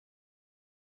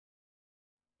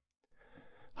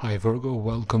Hi Virgo,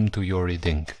 welcome to your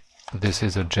reading. This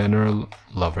is a general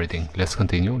love reading. Let's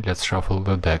continue. Let's shuffle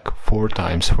the deck 4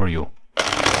 times for you.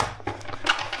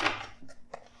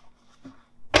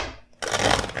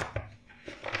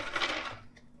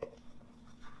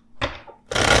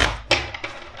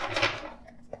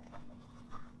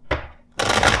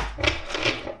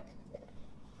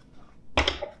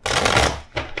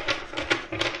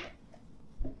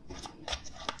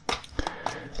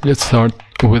 Let's start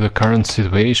with the current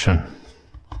situation.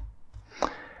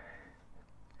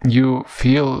 You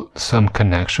feel some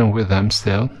connection with them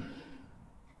still.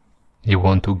 You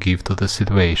want to give to the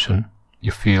situation.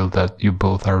 You feel that you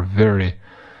both are very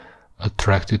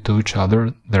attracted to each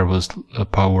other. There was a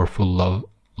powerful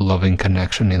loving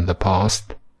connection in the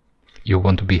past. You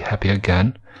want to be happy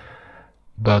again,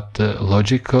 but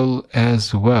logical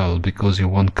as well, because you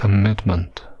want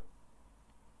commitment,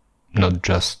 not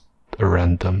just a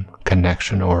random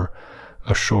connection or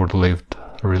a short-lived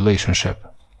relationship.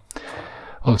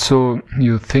 Also,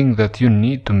 you think that you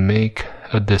need to make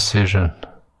a decision,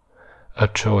 a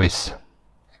choice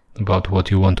about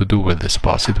what you want to do with this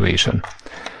past situation.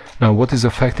 Now, what is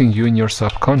affecting you in your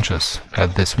subconscious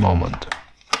at this moment?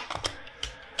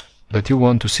 That you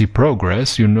want to see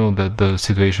progress. You know that the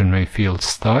situation may feel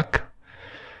stuck,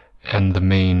 and the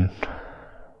main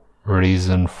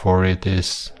reason for it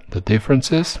is the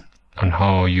differences and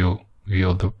how you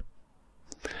view the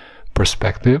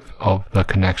perspective of the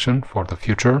connection for the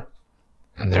future.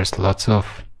 And there's lots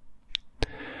of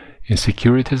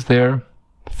insecurities there,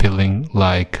 feeling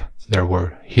like there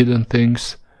were hidden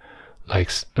things,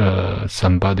 like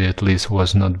somebody at least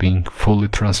was not being fully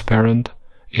transparent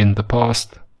in the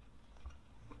past.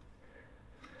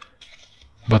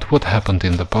 But what happened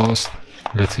in the past?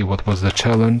 Let's see what was the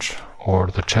challenge or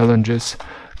the challenges.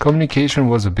 Communication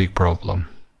was a big problem.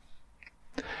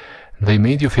 They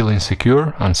made you feel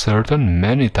insecure, uncertain.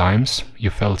 Many times you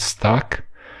felt stuck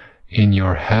in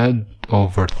your head,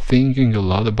 overthinking a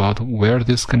lot about where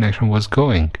this connection was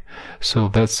going. So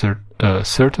that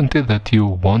certainty that you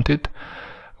wanted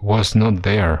was not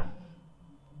there.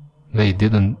 They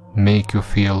didn't make you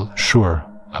feel sure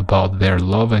about their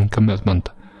love and commitment.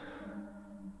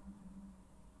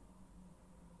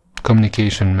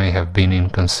 Communication may have been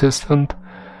inconsistent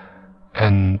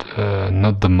and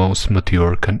not the most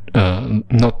mature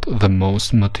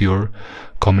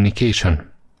communication.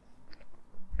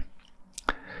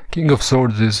 King of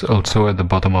Swords is also at the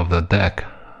bottom of the deck.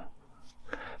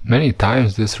 Many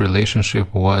times this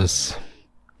relationship was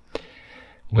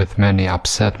with many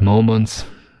upset moments,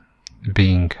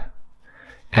 being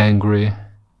angry,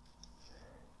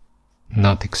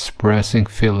 not expressing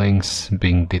feelings,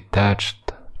 being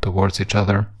detached towards each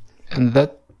other, and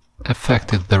that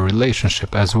affected the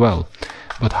relationship as well.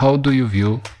 But how do you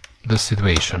view the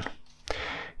situation?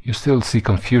 You still see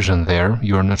confusion there.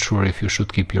 You are not sure if you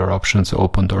should keep your options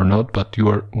open or not, but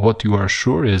what you are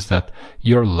sure is that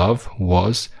your love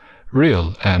was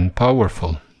real and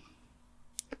powerful.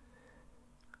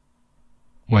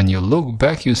 When you look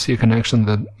back, you see a connection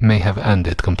that may have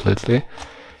ended completely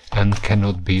and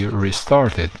cannot be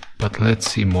restarted. But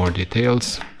let's see more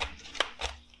details.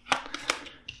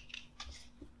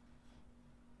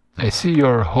 I see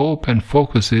your hope and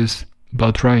focus is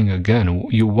about trying again.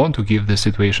 You want to give the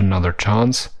situation another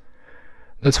chance.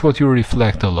 That's what you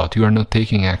reflect a lot. You are not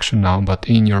taking action now, but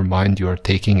in your mind you are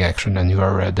taking action and you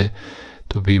are ready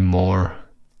to be more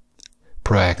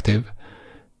proactive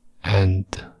and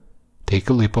take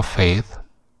a leap of faith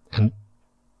and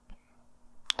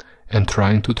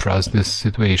trying to trust this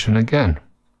situation again.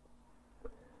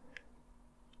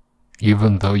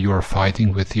 Even though you are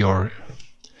fighting with your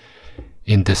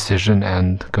indecision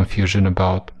and confusion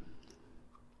about,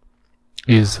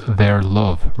 is their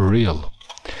love real?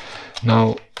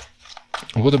 Now,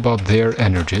 what about their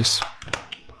energies?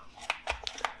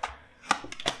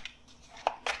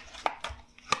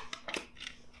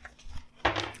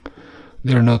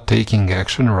 They're not taking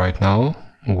action right now,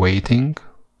 waiting.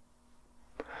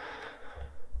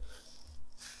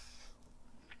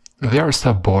 They are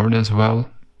stubborn as well.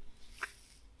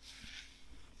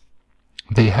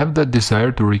 They have that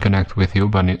desire to reconnect with you,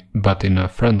 but in a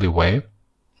friendly way.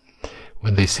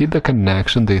 When they see the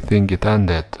connection, they think it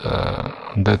ended.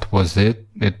 That was it.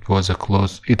 It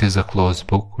is a closed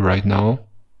book right now.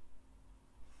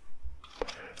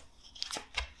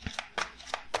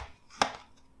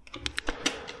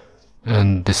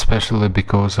 And especially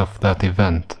because of that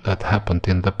event that happened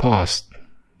in the past,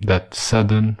 that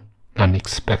sudden,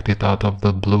 unexpected, out of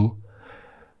the blue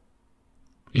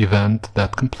event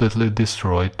that completely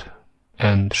destroyed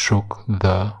and shook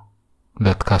that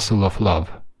castle of love.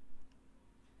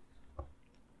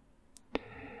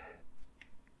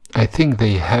 I think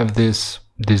they have this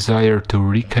desire to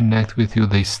reconnect with you.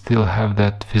 They still have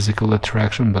that physical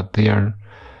attraction, but they are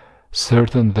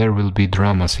certain there will be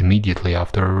dramas immediately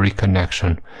after a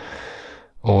reconnection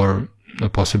or a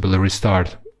possible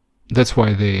restart. That's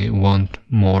why they want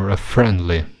more a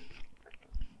friendly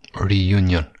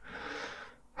reunion.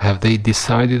 Have they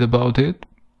decided about it?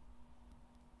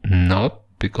 Not,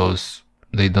 because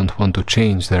they don't want to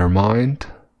change their mind,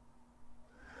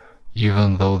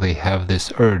 even though they have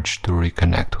this urge to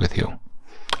reconnect with you.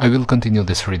 I will continue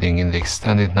this reading in the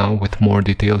extended now with more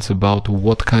details about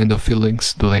what kind of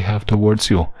feelings do they have towards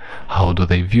you, how do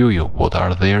they view you, what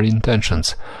are their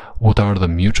intentions, what are the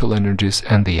mutual energies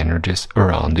and the energies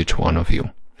around each one of you.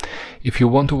 If you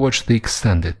want to watch the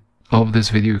extended of this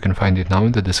video, you can find it now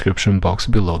in the description box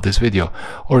below this video,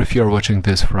 or if you are watching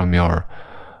this from your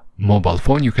mobile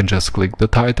phone, you can just click the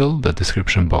title, the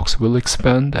description box will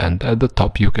expand, and at the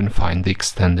top you can find the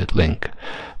extended link.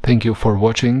 Thank you for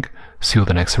watching, see you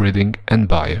the next reading, and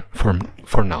bye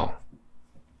for now.